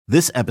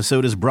This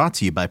episode is brought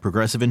to you by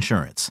Progressive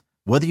Insurance.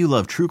 Whether you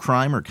love true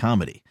crime or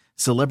comedy,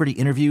 celebrity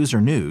interviews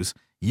or news,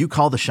 you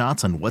call the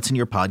shots on what's in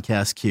your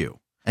podcast queue.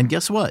 And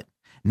guess what?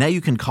 Now you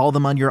can call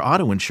them on your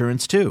auto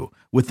insurance too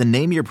with the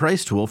Name Your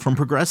Price tool from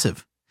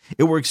Progressive.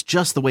 It works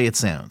just the way it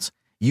sounds.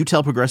 You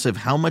tell Progressive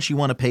how much you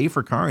want to pay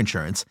for car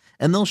insurance,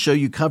 and they'll show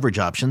you coverage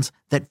options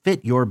that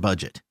fit your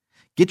budget.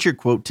 Get your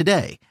quote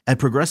today at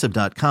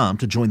Progressive.com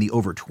to join the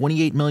over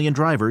 28 million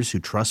drivers who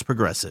trust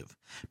Progressive.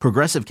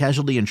 Progressive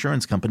Casualty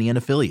Insurance Company and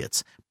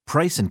Affiliates.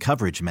 Price and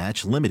coverage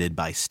match limited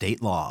by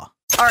state law.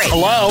 All right.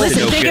 Hello.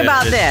 Listen, think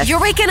about this. You're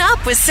waking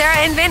up with Sarah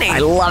and Vinny. I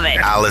love it.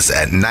 Alice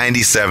at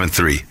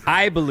 97.3.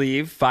 I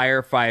believe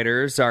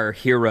firefighters are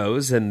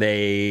heroes and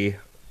they,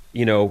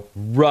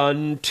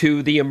 run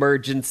to the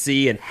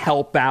emergency and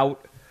help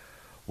out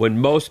when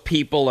most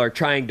people are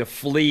trying to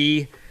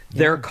flee.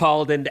 They're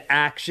called into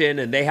action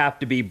and they have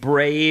to be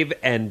brave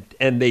and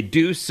they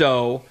do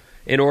so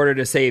in order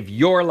to save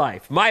your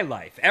life, my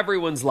life,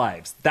 everyone's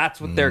lives. That's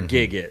what their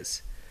gig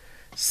is.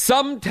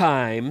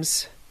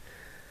 Sometimes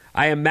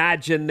I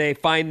imagine they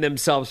find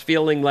themselves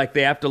feeling like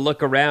they have to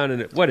look around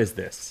and, what is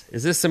this?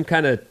 Is this some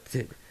kind of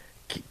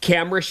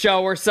camera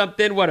show or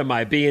something? What am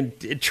I, being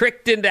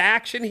tricked into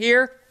action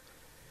here?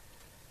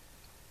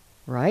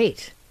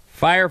 Right.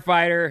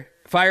 Firefighters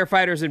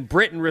in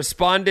Britain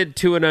responded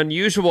to an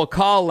unusual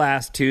call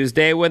last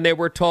Tuesday when they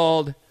were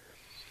told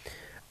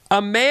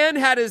a man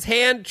had his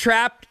hand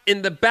trapped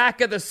in the back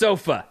of the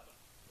sofa.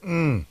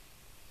 So,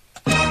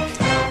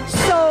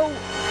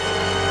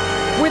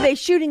 were they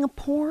shooting a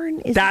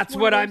porn? That's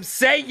what I'm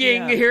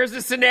saying. Yeah. Here's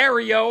a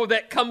scenario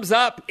that comes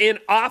up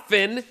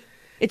often.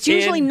 It's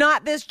usually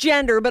not this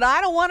gender, but I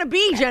don't want to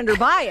be gender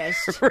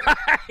biased.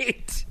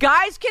 Right.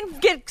 Guys can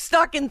get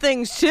stuck in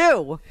things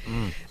too.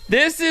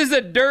 This is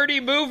a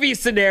dirty movie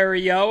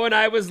scenario, and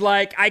I was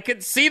like, I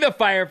could see the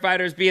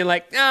firefighters being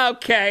like,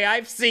 okay,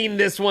 I've seen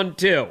this one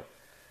too.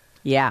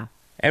 Yeah.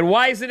 And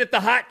why isn't it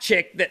the hot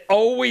chick that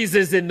always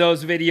is in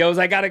those videos?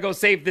 I got to go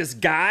save this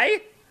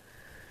guy?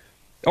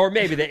 Or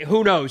maybe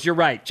who knows? You're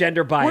right.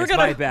 Gender bias,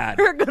 my bad.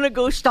 We're going to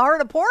go start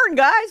a porn,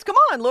 guys. Come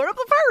on, load up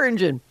the fire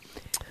engine.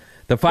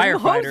 The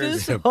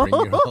firefighters.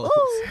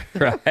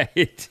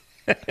 Right.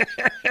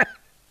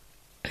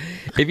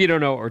 If you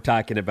don't know what we're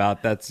talking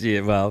about, that's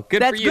good for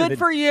you. Good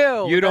for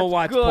you. You don't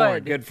watch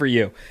porn. Good for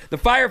you. The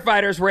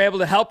firefighters were able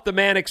to help the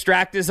man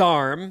extract his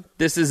arm.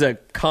 This is a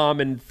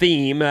common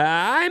theme.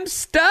 I'm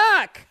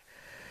stuck.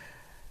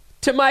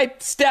 To my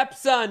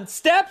stepson.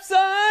 Stepson,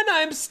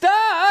 I'm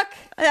stuck.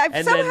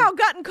 I've somehow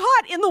gotten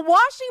caught in the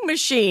washing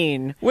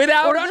machine.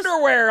 Without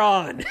underwear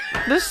on.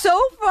 The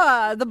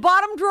sofa. The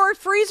bottom drawer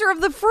freezer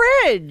of the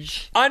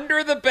fridge.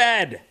 Under the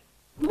bed.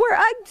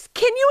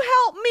 Can you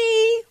help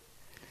me?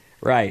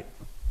 Right.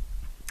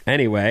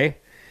 Anyway,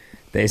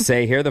 they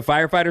say here the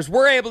firefighters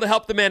were able to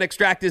help the man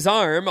extract his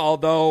arm,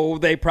 although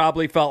they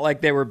probably felt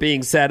like they were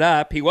being set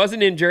up. He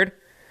wasn't injured.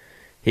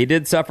 He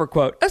did suffer,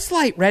 quote, a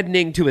slight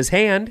reddening to his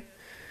hand.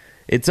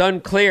 It's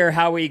unclear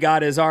how he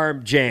got his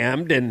arm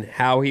jammed and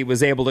how he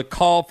was able to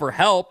call for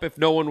help if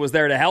no one was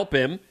there to help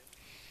him.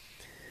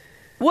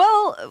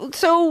 Well,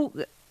 so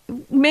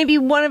maybe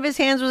one of his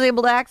hands was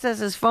able to access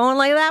his phone,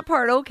 like that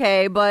part,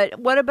 okay, but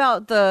what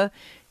about the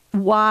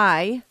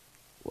why?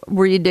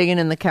 Were you digging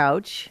in the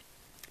couch?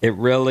 It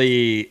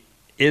really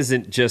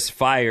isn't just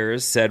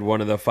fires, said one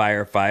of the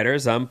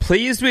firefighters. I'm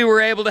pleased we were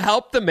able to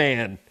help the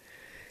man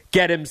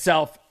get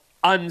himself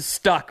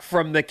unstuck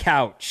from the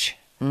couch.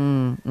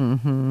 So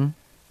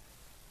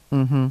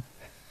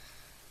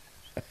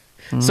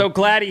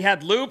glad he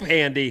had lube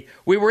handy.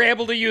 We were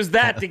able to use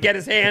that to get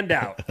his hand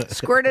out.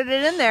 Squirted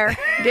it in there,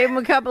 gave him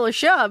a couple of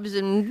shoves,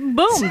 and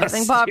boom, the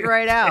thing popped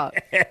right out.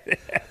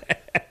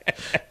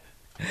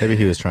 Maybe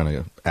he was trying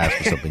to ask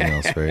for something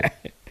else, right?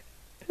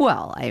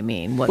 Well, I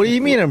mean... What do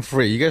you mean I'm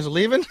free? You guys are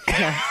leaving?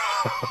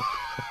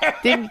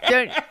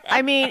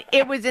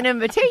 It was an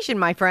invitation,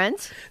 my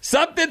friends.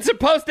 Something's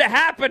supposed to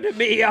happen to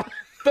me on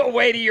the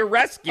way to your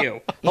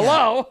rescue.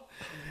 Hello?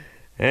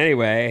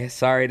 Anyway,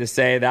 sorry to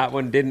say that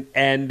one didn't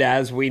end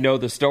as we know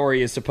the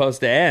story is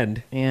supposed to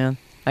end. Yeah.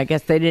 I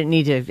guess they didn't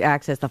need to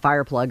access the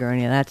fire plug or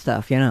any of that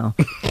stuff,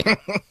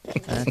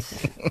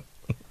 That's...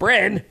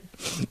 Bryn.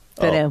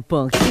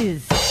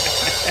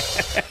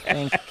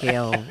 Thank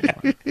you.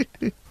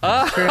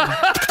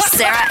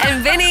 Sarah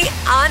and Vinny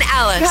on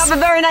Alice. Have a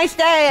very nice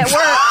day at work.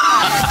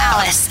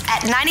 Alice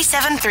at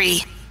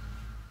 97.3.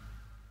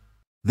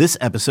 This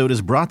episode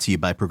is brought to you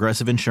by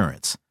Progressive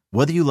Insurance.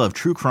 Whether you love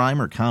true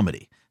crime or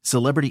comedy,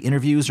 celebrity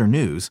interviews or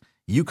news,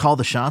 you call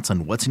the shots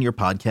on what's in your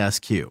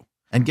podcast queue.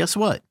 And guess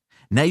what?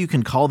 Now you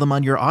can call them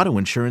on your auto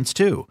insurance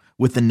too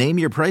with the Name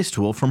Your Price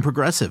tool from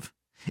Progressive.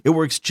 It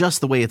works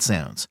just the way it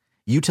sounds.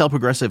 You tell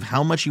Progressive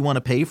how much you want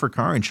to pay for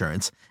car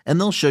insurance, and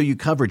they'll show you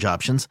coverage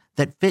options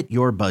that fit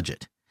your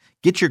budget.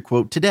 Get your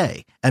quote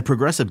today at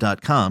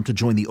Progressive.com to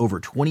join the over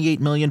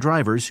 28 million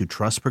drivers who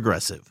trust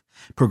Progressive.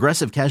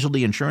 Progressive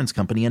Casualty Insurance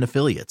Company and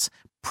Affiliates.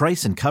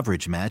 Price and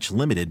coverage match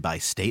limited by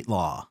state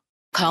law.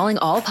 Calling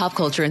all pop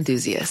culture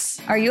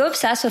enthusiasts. Are you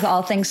obsessed with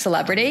all things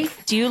celebrity?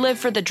 Do you live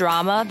for the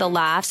drama, the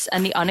laughs,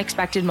 and the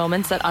unexpected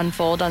moments that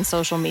unfold on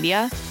social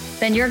media?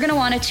 Then you're going to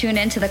want to tune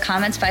in to the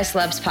Comments by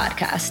Celebs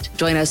podcast.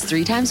 Join us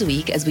 3 times a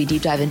week as we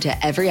deep dive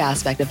into every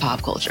aspect of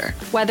pop culture.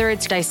 Whether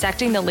it's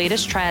dissecting the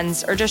latest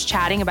trends or just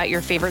chatting about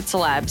your favorite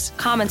celebs,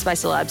 Comments by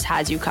Celebs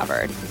has you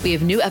covered. We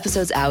have new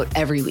episodes out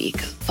every week.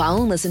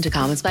 Follow and listen to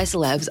Comments by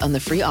Celebs on the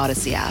free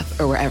Odyssey app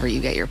or wherever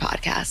you get your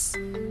podcasts.